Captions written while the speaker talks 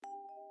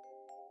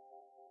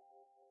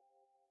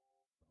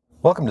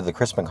Welcome to the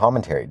Chrisman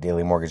Commentary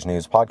Daily Mortgage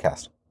News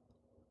Podcast.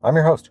 I'm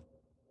your host,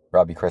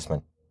 Robbie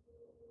Chrisman.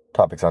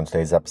 Topics on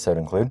today's episode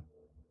include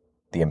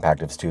the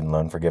impact of student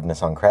loan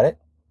forgiveness on credit,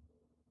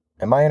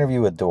 and my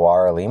interview with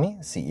Dewar Alimi,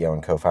 CEO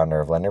and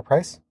co-founder of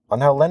LenderPrice, on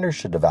how lenders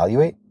should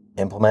evaluate,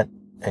 implement,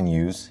 and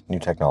use new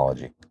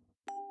technology.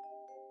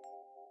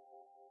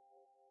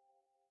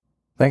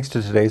 Thanks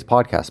to today's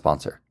podcast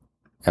sponsor,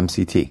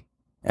 MCT,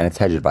 and its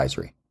hedge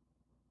advisory.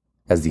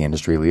 As the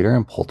industry leader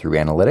in pull-through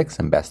analytics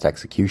and best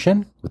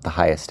execution with the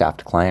highest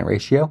staff-to-client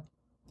ratio,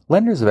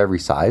 lenders of every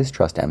size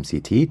trust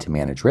MCT to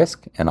manage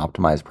risk and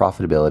optimize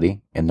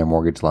profitability in their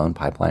mortgage loan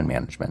pipeline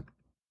management.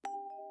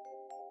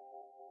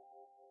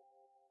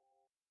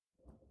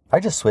 I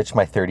just switched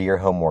my 30-year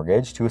home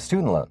mortgage to a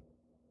student loan.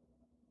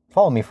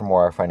 Follow me for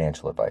more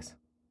financial advice.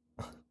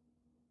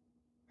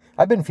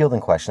 I've been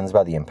fielding questions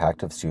about the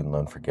impact of student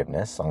loan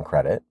forgiveness on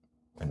credit,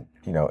 and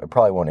it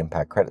probably won't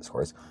impact credit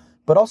scores,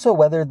 but also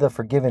whether the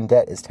forgiven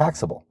debt is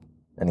taxable.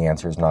 And the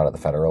answer is not at the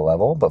federal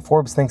level, but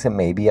Forbes thinks it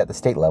may be at the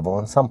state level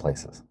in some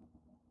places.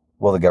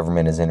 Well, the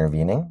government is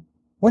intervening.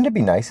 Wouldn't it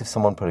be nice if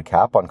someone put a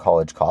cap on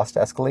college cost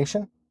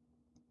escalation?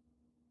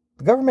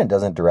 The government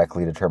doesn't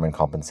directly determine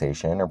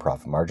compensation or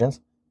profit margins,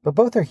 but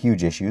both are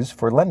huge issues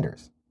for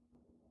lenders.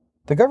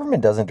 The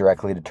government doesn't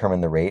directly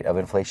determine the rate of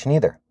inflation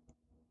either,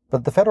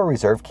 but the Federal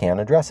Reserve can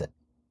address it.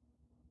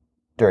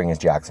 During his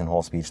Jackson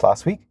Hole speech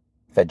last week,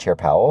 Fed Chair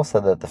Powell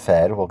said that the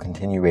Fed will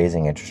continue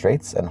raising interest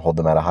rates and hold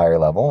them at a higher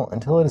level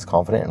until it is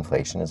confident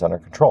inflation is under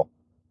control.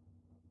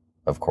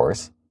 Of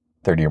course,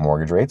 30-year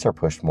mortgage rates are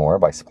pushed more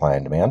by supply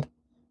and demand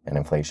and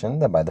inflation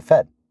than by the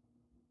Fed.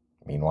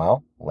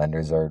 Meanwhile,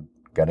 lenders are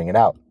gutting it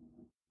out.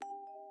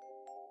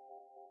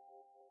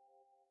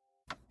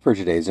 For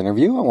today's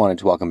interview, I wanted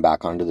to welcome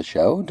back onto the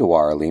show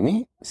Dewar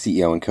Alimi,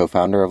 CEO and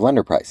co-founder of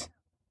LenderPrice,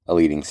 a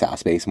leading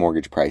SaaS-based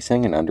mortgage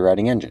pricing and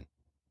underwriting engine.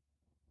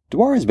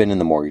 Dewar has been in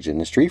the mortgage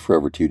industry for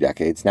over 2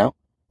 decades now,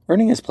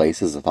 earning his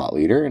place as a thought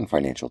leader in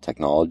financial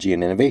technology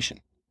and innovation.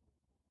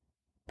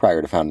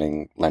 Prior to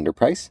founding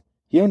LenderPrice,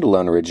 he owned a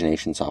loan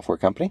origination software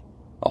company,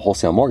 a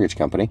wholesale mortgage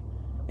company,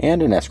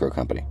 and an escrow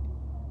company.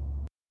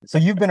 So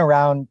you've been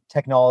around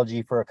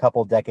technology for a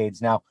couple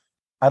decades now.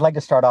 I'd like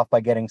to start off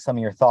by getting some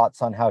of your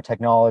thoughts on how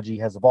technology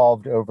has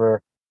evolved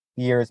over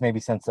the years,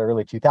 maybe since the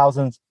early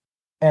 2000s,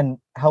 and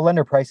how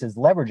LenderPrice is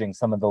leveraging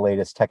some of the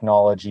latest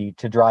technology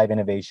to drive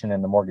innovation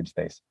in the mortgage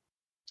space.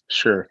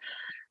 Sure.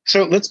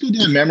 So let's go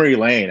down memory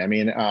lane. I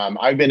mean,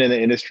 I've been in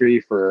the industry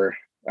for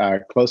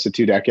close to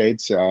 2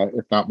 decades,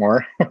 if not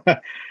more.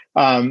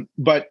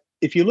 But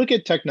if you look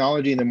at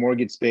technology in the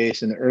mortgage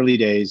space in the early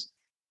days,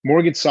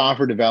 mortgage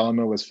software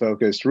development was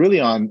focused really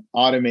on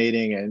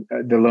automating and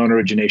the loan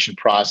origination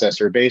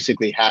process, or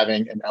basically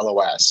having an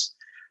LOS,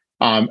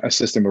 a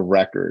system of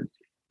record.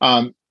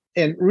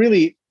 And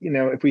really,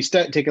 if we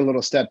take a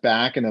little step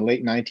back in the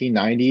late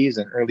 1990s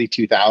and early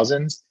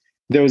 2000s,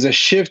 there was a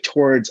shift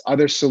towards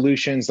other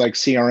solutions like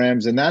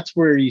CRMs, and that's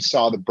where you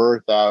saw the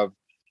birth of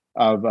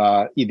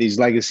these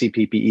legacy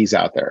PPEs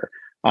out there,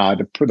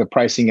 the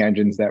pricing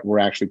engines that we're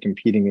actually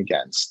competing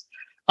against.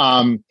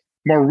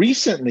 More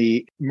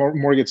recently,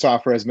 mortgage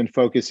software has been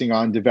focusing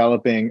on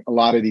developing a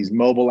lot of these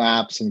mobile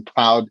apps and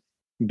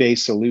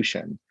cloud-based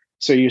solutions.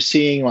 So you're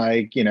seeing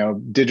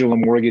digital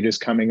mortgages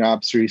coming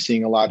up. So you're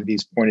seeing a lot of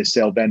these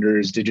point-of-sale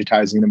vendors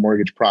digitizing the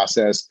mortgage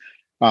process.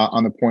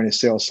 On the point of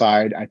sale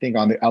side, I think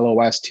on the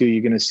LOS too,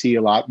 you're going to see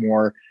a lot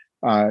more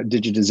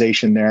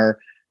digitization there.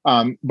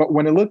 But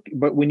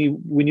when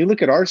you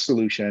look at our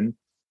solution,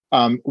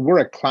 we're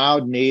a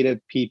cloud native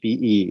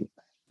PPE.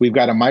 We've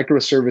got a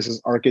microservices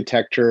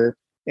architecture,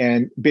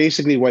 and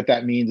basically what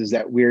that means is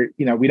that we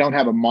don't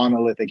have a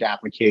monolithic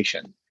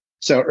application.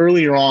 So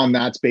earlier on,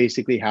 that's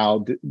basically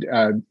how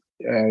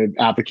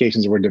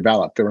applications were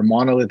developed. There were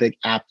monolithic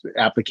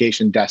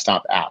application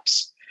desktop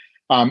apps.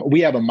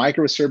 We have a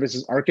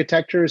microservices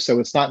architecture, so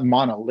it's not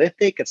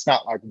monolithic. It's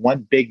not like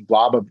one big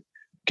blob of.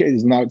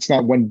 It's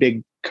not one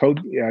big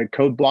code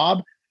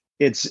blob.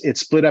 It's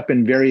split up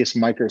in various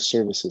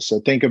microservices. So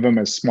think of them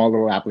as small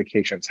little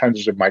applications,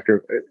 hundreds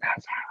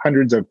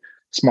of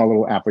small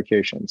little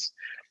applications.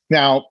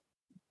 Now,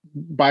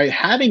 by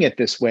having it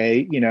this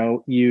way,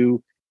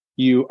 you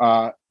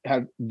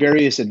have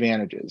various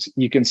advantages.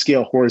 You can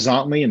scale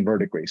horizontally and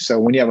vertically. So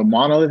when you have a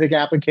monolithic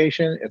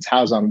application, it's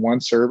housed on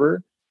one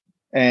server.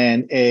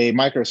 And a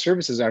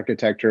microservices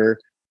architecture,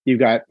 you've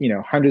got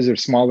hundreds of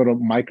small little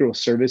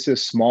microservices,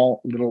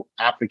 small little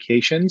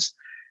applications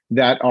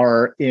that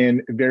are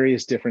in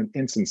various different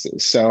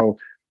instances. So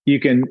you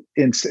can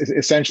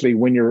essentially,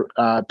 when you're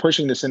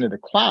pushing this into the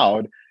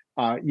cloud,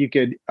 you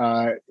could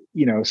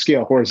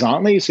scale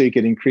horizontally. So you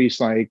could increase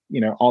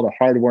all the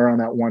hardware on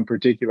that one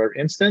particular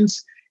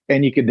instance,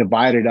 and you could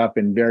divide it up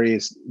in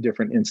various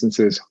different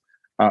instances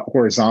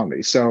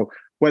horizontally. So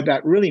what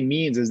that really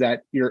means is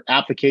that your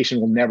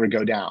application will never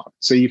go down.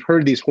 So you've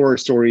heard these horror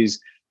stories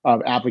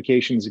of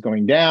applications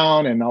going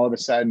down, and all of a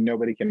sudden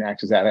nobody can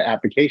access that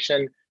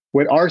application.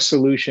 With our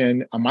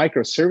solution,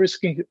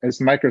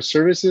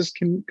 microservices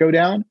can go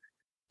down,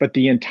 but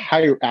the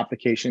entire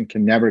application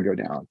can never go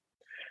down.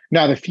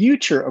 Now, the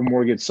future of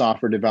mortgage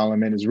software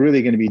development is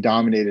really going to be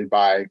dominated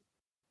by,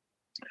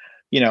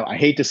 I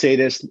hate to say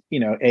this,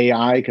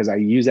 AI, because I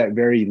use that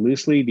very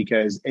loosely,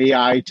 because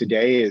AI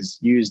today is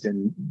used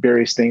in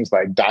various things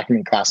like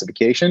document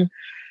classification.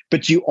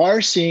 But you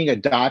are seeing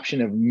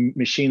adoption of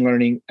machine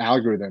learning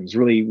algorithms.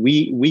 Really,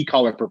 we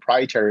call it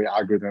proprietary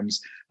algorithms,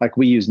 like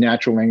we use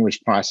natural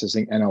language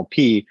processing,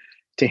 NLP,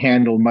 to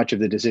handle much of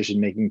the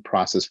decision-making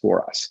process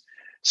for us.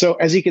 So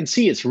as you can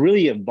see, it's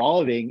really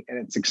evolving, and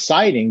it's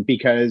exciting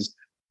because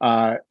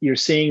you're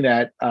seeing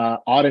that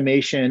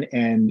automation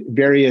and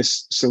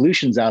various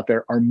solutions out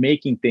there are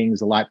making things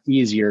a lot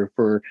easier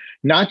for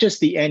not just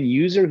the end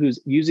user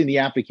who's using the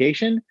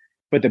application,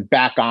 but the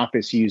back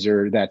office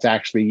user that's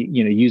actually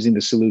using the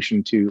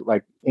solution to,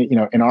 like,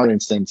 in our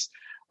instance,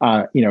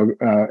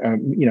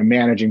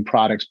 managing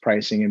products,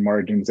 pricing and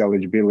margins,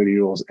 eligibility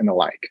rules, and the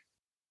like.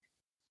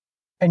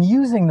 And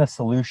using the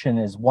solution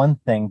is one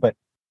thing, but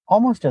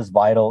almost as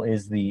vital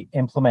is the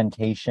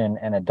implementation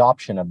and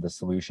adoption of the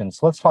solution.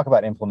 So let's talk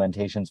about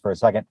implementations for a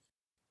second.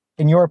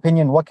 In your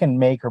opinion, what can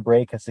make or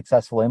break a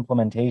successful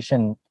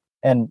implementation,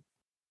 and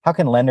how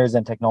can lenders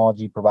and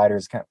technology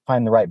providers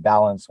find the right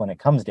balance when it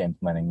comes to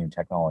implementing new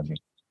technology?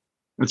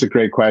 That's a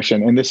great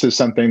question. And this is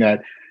something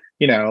that,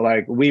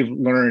 we've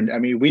learned. I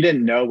mean, we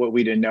didn't know what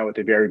we didn't know at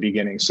the very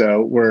beginning.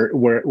 So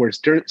we're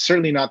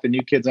certainly not the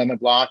new kids on the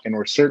block, and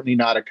we're certainly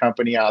not a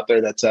company out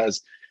there that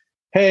says,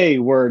 hey,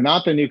 we're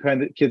not the new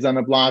kind of kids on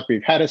the block.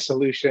 We've had a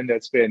solution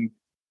that's been,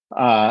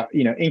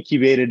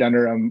 incubated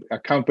under a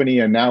company,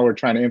 and now we're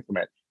trying to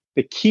implement.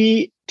 The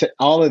key to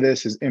all of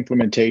this is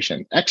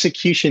implementation.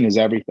 Execution is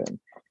everything.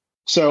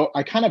 So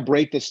I kind of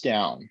break this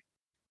down.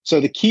 So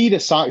the key to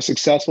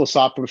successful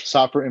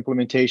software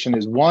implementation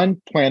is,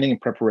 one, planning and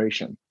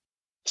preparation.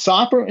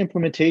 Software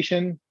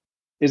implementation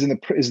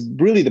is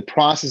really the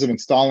process of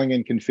installing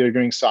and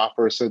configuring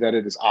software so that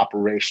it is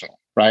operational,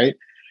 right?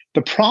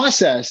 The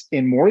process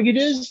in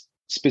mortgages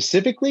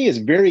specifically is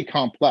very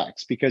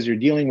complex because you're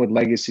dealing with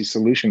legacy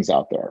solutions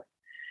out there.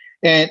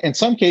 And in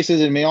some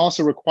cases, it may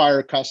also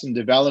require custom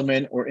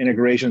development or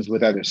integrations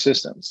with other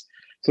systems.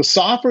 So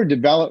software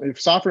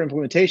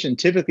implementation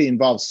typically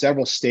involves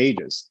several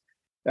stages.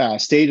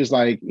 Stages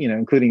like,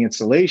 including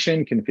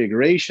installation,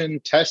 configuration,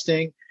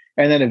 testing,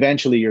 and then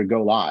eventually your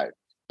go live.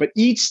 But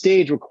each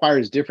stage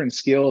requires different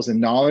skills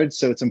and knowledge,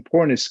 so it's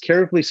important to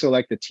carefully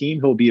select the team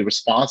who will be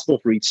responsible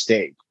for each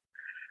stage.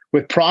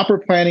 With proper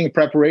planning and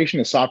preparation,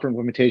 a software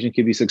implementation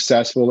can be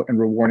successful and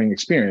rewarding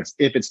experience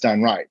if it's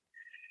done right.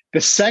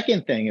 The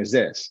second thing is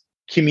this: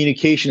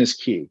 communication is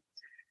key.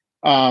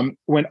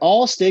 When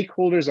all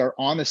stakeholders are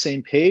on the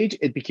same page,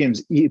 it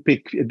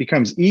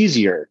becomes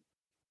easier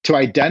to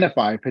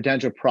identify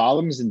potential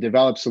problems and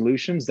develop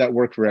solutions that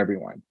work for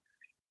everyone.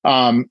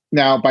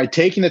 Now, by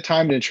taking the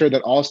time to ensure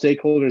that all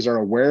stakeholders are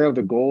aware of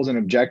the goals and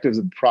objectives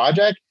of the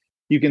project,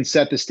 you can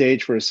set the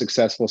stage for a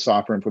successful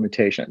software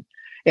implementation.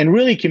 And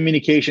really,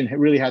 communication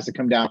really has to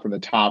come down from the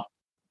top,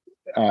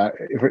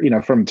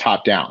 from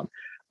top down.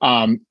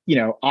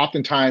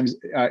 Oftentimes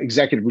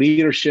executive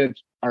leadership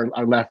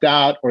are left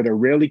out, or they're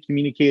rarely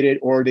communicated,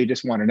 or they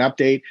just want an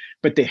update,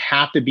 but they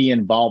have to be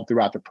involved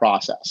throughout the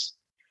process.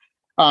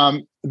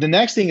 The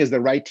next thing is the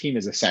right team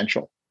is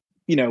essential.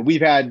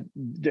 We've had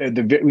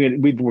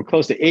we're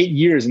close to 8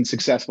 years in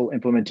successful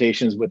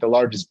implementations with the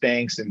largest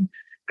banks and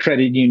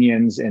credit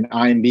unions and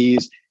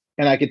IMBs.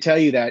 And I could tell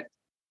you that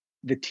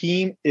the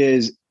team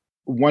is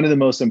one of the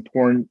most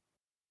important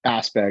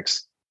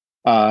aspects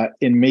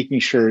in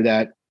making sure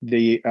that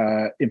the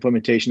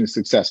implementation is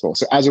successful.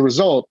 So as a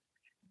result,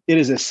 it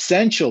is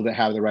essential to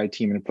have the right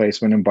team in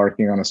place when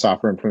embarking on a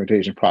software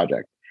implementation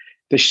project.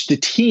 The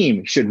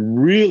team should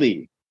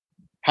really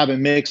have a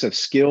mix of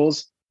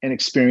skills and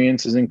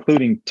experiences,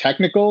 including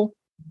technical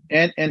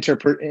and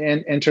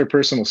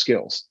interpersonal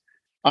skills.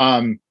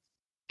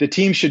 The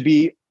team should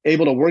be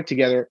able to work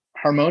together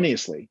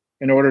harmoniously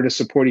in order to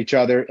support each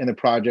other in the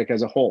project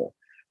as a whole.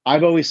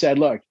 I've always said,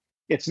 look,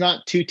 it's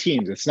not two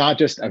teams. It's not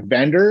just a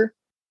vendor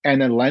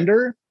and a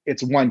lender.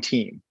 It's one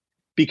team,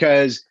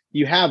 because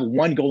you have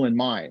one goal in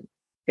mind,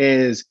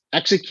 is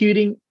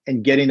executing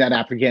and getting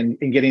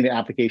the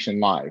application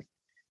live.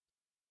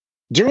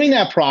 During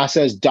that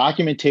process,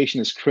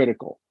 documentation is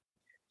critical.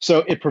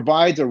 So it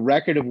provides a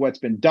record of what's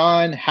been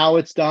done, how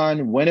it's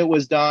done, when it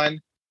was done.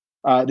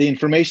 The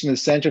information is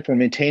essential for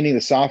maintaining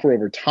the software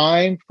over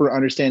time, for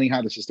understanding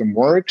how the system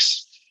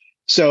works.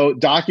 So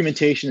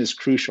documentation is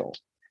crucial.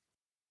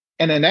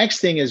 And the next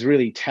thing is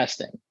really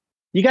testing.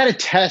 You got to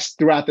test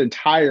throughout the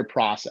entire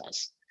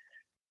process.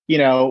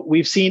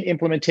 We've seen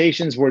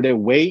implementations where they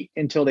wait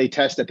until they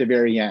test at the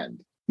very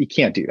end. You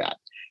can't do that.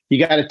 You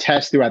got to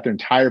test throughout the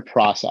entire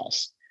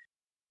process.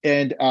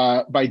 And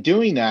by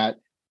doing that,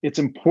 it's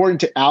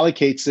important to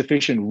allocate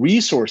sufficient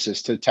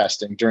resources to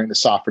testing during the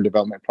software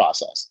development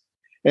process.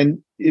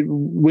 And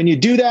when you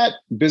do that,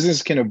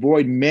 business can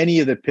avoid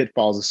many of the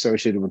pitfalls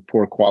associated with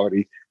poor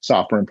quality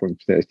software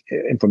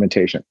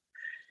implementation.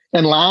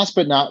 And last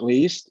but not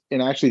least,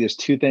 and actually there's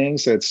two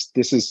things, this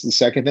is the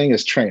second thing,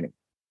 is training.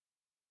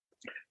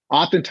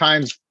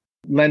 Oftentimes,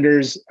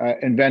 lenders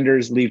and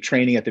vendors leave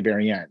training at the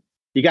very end.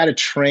 You got to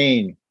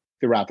train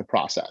throughout the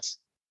process.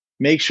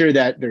 Make sure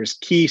that there's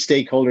key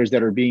stakeholders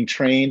that are being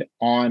trained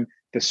on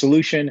the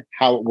solution,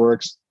 how it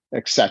works,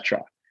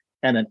 etc.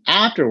 And then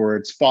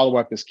afterwards, follow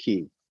up is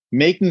key.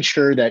 Making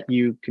sure that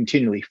you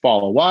continually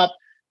follow up,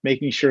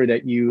 making sure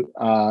that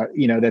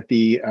that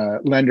the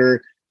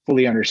lender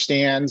fully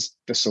understands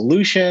the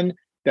solution,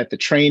 that the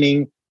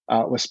training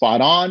was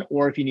spot on,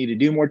 or if you need to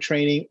do more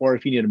training, or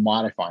if you need to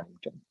modify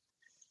anything.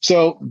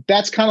 So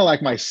that's kind of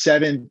like my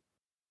 7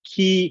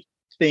 key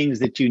things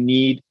that you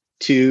need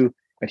to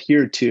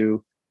adhere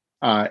to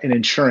in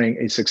ensuring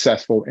a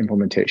successful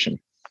implementation.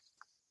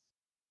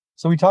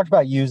 So we talked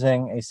about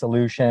using a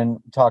solution,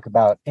 talk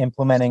about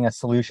implementing a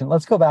solution.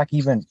 Let's go back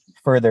even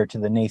further to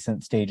the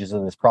nascent stages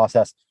of this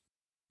process.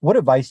 What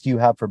advice do you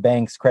have for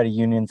banks, credit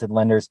unions, and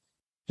lenders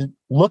just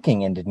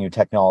looking into new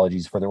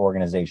technologies for their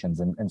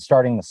organizations and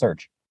starting the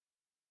search?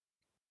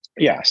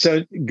 Yeah,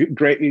 so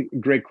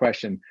great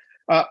question.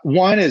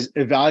 One is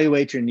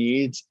evaluate your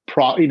needs.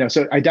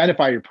 So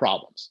identify your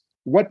problems.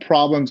 What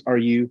problems are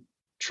you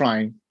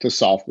trying to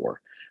solve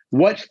for?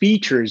 What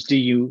features do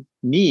you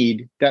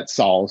need that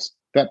solves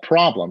that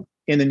problem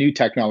in the new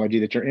technology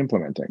that you're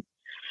implementing?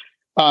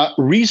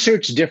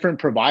 Research different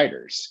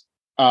providers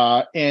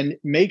and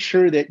make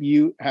sure that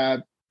you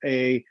have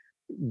a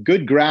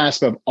good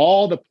grasp of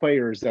all the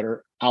players that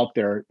are out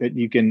there that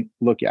you can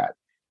look at,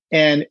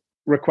 and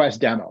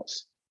request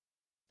demos.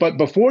 But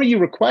before you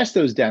request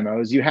those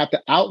demos, you have to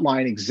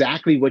outline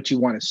exactly what you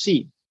want to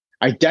see.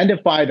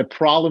 Identify the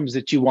problems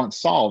that you want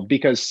solved,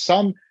 because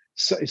some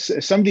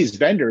of these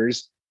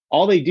vendors,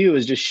 all they do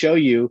is just show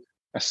you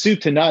a soup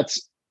to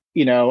nuts,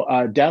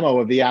 demo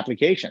of the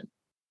application,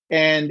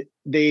 and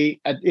then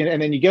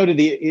you go to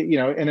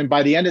and then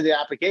by the end of the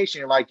application,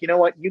 you're like, you know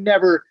what, you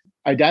never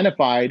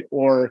identified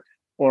or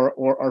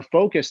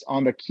focused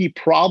on the key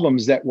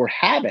problems that we're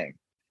having.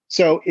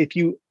 So if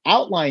you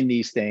outline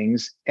these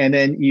things and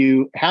then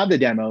you have the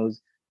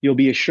demos, you'll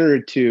be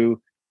assured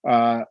to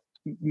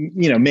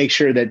make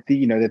sure that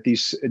that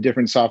these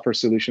different software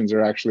solutions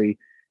are actually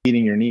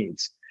meeting your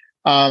needs.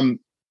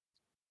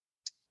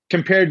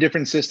 Compare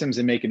different systems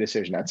and make a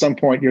decision. At some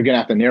point, you're going to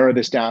have to narrow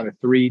this down to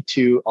 3,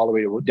 2, all the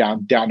way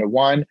down to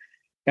 1,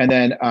 and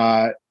then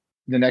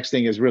the next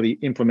thing is really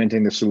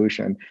implementing the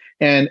solution.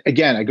 And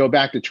again, I go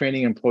back to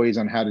training employees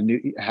on how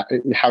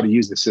to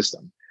use the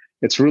system.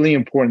 It's really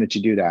important that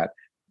you do that.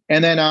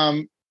 And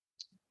then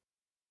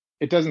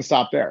it doesn't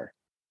stop there.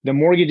 The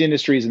mortgage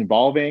industry is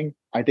evolving.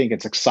 I think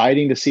it's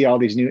exciting to see all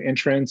these new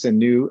entrants and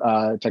new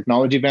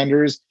technology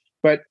vendors,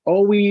 but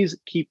always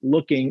keep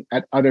looking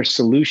at other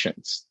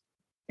solutions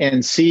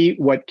and see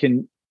what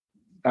can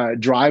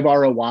drive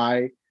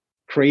ROI,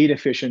 create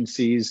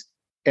efficiencies,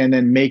 and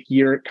then make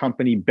your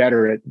company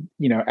better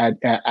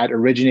at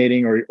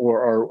originating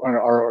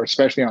or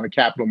especially on the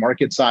capital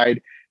market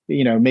side,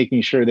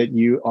 making sure that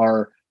you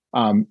are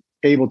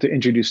able to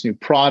introduce new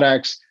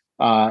products,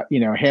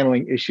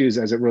 handling issues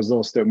as it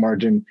results to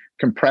margin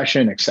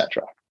compression,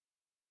 etc.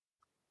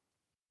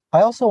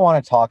 I also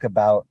want to talk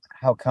about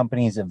how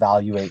companies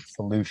evaluate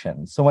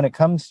solutions. So when it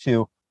comes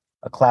to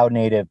a cloud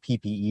native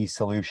PPE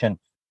solution,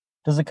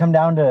 does it come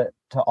down to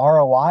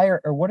ROI,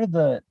 or what are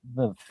the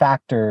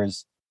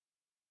factors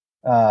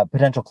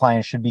potential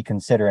clients should be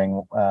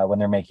considering when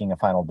they're making a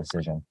final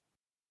decision?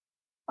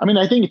 I mean,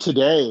 I think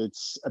today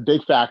it's a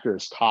big factor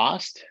is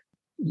cost.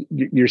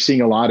 You're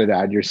seeing a lot of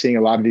that. You're seeing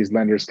a lot of these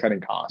lenders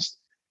cutting costs.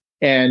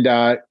 And,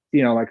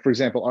 like, for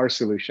example, our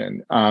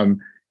solution,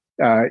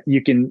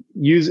 you can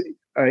use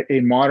a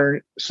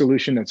modern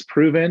solution that's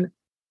proven,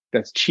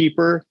 that's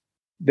cheaper,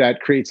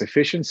 that creates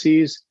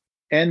efficiencies,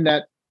 and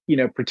that,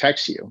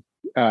 protects you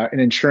in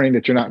ensuring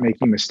that you're not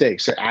making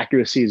mistakes. So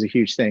accuracy is a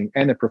huge thing,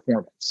 and the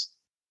performance.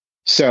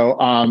 So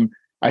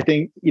I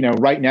think,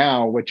 right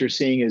now what you're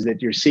seeing is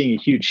that you're seeing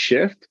a huge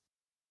shift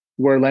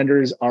where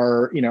lenders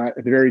are, at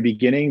the very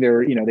beginning,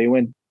 they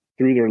went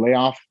through their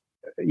layoff,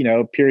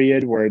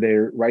 period where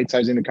they're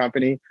right-sizing the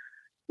company.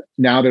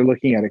 Now they're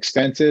looking at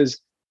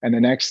expenses. And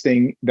the next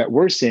thing that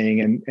we're seeing,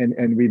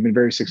 and we've been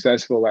very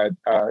successful at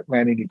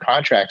landing new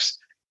contracts,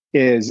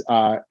 is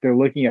they're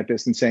looking at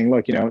this and saying,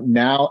 look,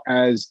 now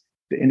as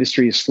the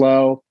industry is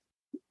slow,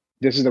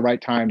 this is the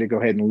right time to go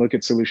ahead and look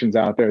at solutions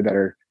out there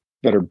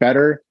that are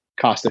better,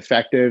 cost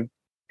effective,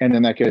 and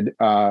then that could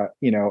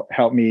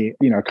help me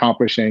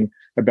accomplishing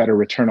a better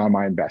return on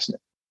my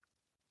investment.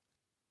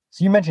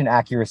 So you mentioned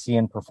accuracy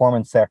and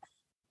performance there.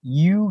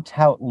 You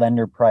tout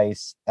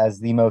LenderPrice as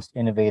the most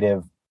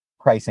innovative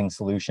pricing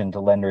solution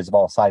to lenders of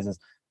all sizes.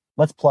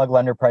 Let's plug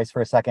LenderPrice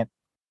for a second.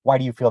 Why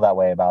do you feel that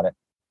way about it?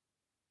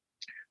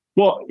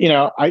 Well,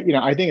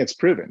 I think it's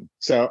proven.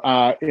 So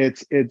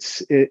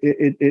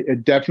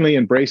it definitely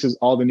embraces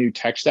all the new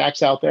tech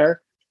stacks out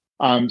there.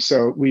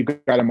 So we've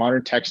got a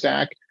modern tech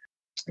stack.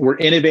 We're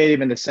innovative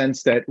in the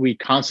sense that we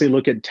constantly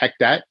look at tech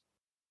debt.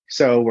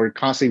 So we're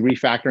constantly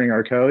refactoring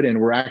our code, and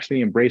we're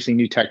actually embracing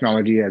new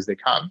technology as they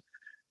come.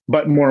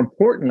 But more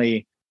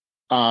importantly,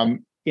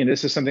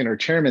 this is something our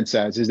chairman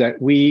says, is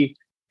that we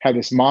have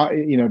this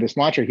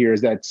mantra here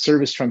is that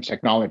service trumps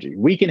technology.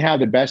 We can have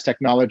the best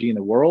technology in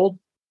the world,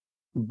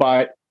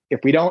 but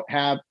if we don't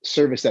have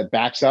service that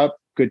backs up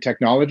good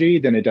technology,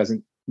 then it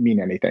doesn't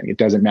mean anything. It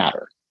doesn't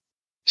matter.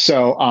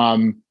 So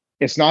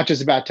it's not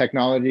just about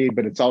technology,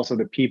 but it's also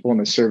the people and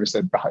the service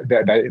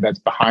that's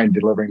behind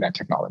delivering that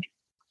technology.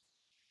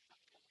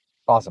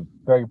 Awesome.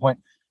 Very good point.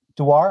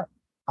 Dewar,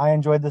 I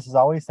enjoyed this as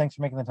always. Thanks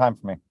for making the time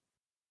for me.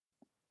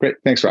 Great.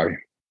 Thanks, Robbie.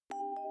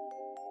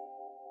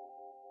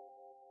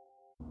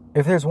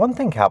 If there's one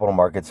thing capital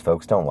markets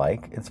folks don't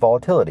like, it's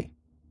volatility.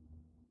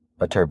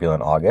 A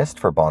turbulent August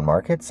for bond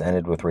markets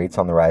ended with rates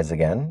on the rise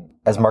again,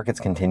 as markets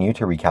continue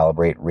to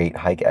recalibrate rate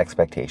hike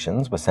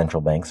expectations, with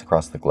central banks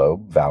across the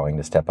globe vowing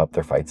to step up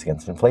their fights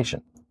against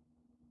inflation.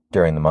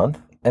 During the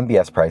month,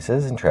 MBS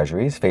prices and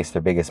treasuries faced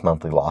their biggest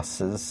monthly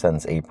losses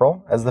since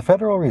April, as the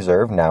Federal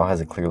Reserve now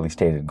has a clearly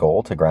stated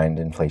goal to grind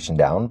inflation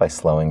down by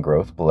slowing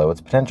growth below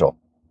its potential.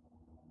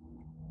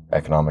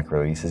 Economic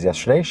releases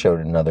yesterday showed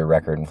another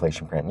record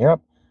inflation print in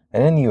Europe,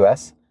 and in the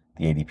US,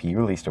 the ADP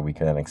released a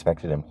weaker than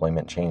expected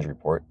employment change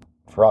report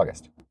for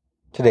August.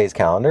 Today's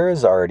calendar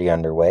is already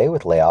underway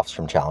with layoffs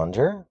from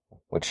Challenger,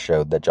 which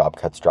showed that job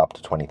cuts dropped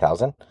to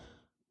 20,000.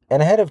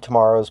 And ahead of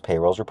tomorrow's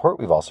payrolls report,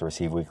 we've also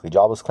received weekly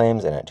jobless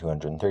claims in at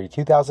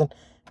 232,000,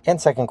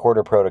 and second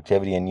quarter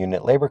productivity and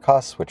unit labor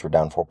costs, which were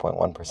down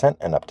 4.1%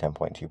 and up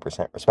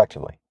 10.2%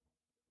 respectively.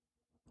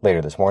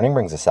 Later this morning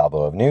brings a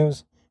salvo of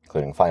news,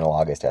 including final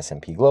August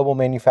S&P Global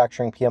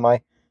Manufacturing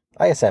PMI,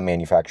 ISM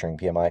Manufacturing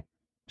PMI,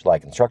 July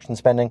construction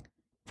spending,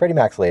 Freddie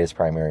Mac's latest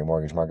primary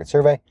mortgage market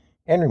survey,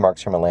 and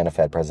remarks from Atlanta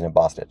Fed President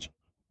Bostic.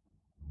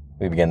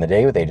 We begin the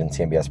day with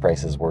agency MBS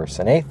prices worse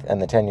an eighth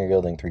and the 10-year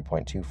yielding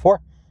 3.24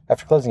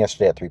 after closing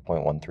yesterday at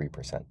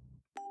 3.13%.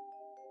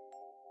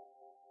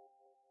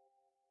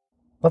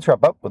 Let's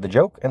wrap up with a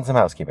joke and some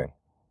housekeeping.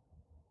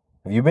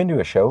 Have you been to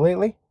a show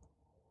lately?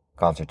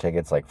 Concert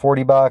tickets like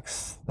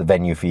 $40, the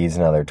venue fee is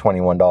another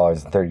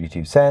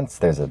 $21.32,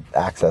 there's an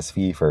access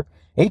fee for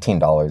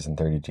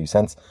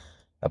 $18.32,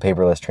 a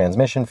paperless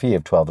transmission fee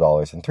of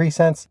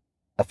 $12.03,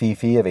 a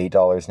fee of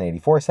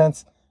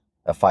 $8.84,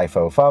 a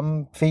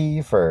FIFO-FUM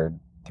fee for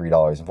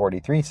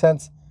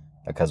 $3.43,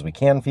 a 'cause we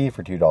can fee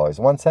for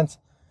 $2.01,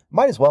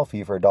 might as well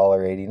fee for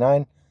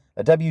 $1.89,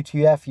 a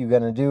WTF you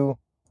gonna do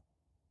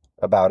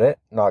about it,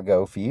 not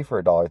go fee for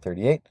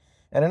 $1.38,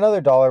 and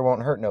another dollar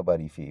won't hurt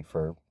nobody fee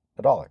for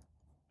 $1.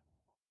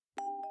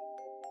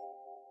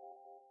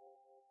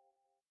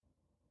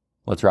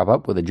 Let's wrap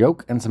up with a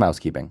joke and some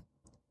housekeeping.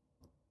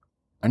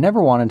 I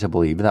never wanted to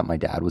believe that my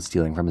dad was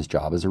stealing from his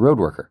job as a road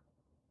worker.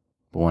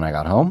 But when I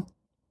got home,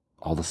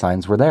 all the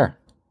signs were there.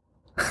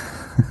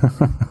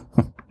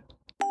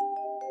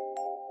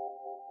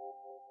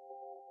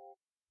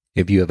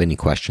 If you have any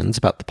questions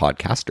about the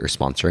podcast or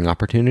sponsoring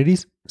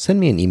opportunities, send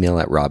me an email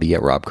at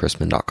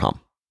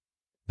robbie@robchrisman.com.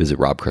 Visit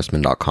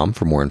robchrisman.com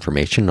for more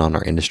information on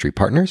our industry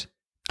partners,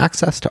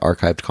 access to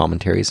archived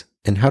commentaries,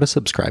 and how to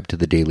subscribe to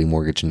the daily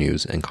mortgage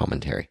news and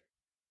commentary.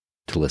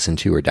 To listen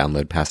to or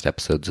download past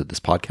episodes of this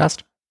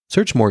podcast,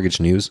 search Mortgage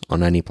News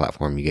on any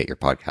platform you get your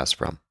podcasts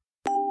from.